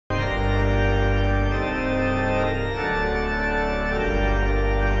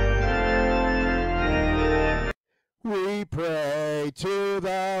we pray to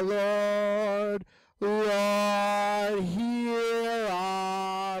the Lord. Lord, hear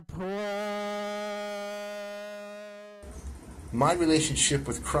our prayer. My relationship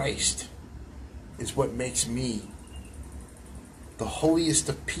with Christ is what makes me the holiest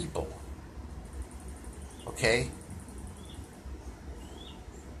of people. Okay?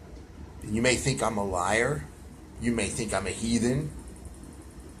 You may think I'm a liar. You may think I'm a heathen.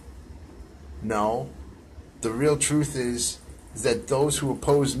 No. The real truth is that those who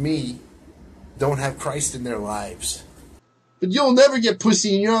oppose me don't have Christ in their lives. But you'll never get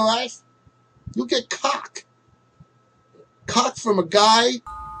pussy in your life. You'll get cock. Cock from a guy.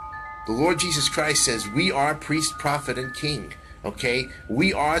 The Lord Jesus Christ says we are priest, prophet, and king. Okay?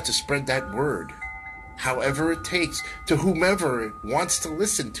 We are to spread that word, however it takes, to whomever wants to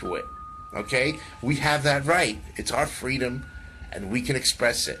listen to it. Okay? We have that right. It's our freedom, and we can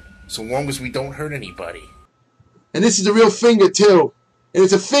express it, so long as we don't hurt anybody. And this is a real finger, too. And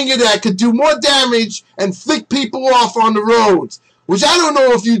it's a finger that could do more damage and flick people off on the roads. Which I don't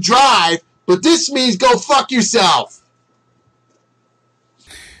know if you drive, but this means go fuck yourself.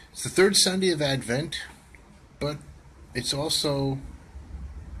 It's the third Sunday of Advent, but it's also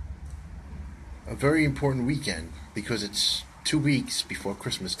a very important weekend because it's 2 weeks before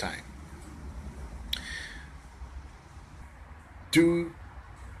Christmas time. Do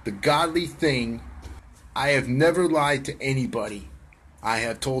the godly thing. I have never lied to anybody. I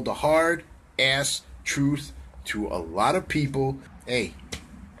have told the hard-ass truth to a lot of people. Hey,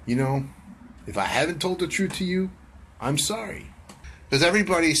 you know, if I haven't told the truth to you, I'm sorry. Because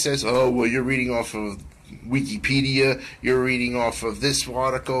everybody says, oh, well, you're reading off of Wikipedia, you're reading off of this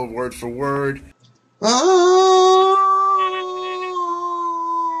article, word for word. Ah!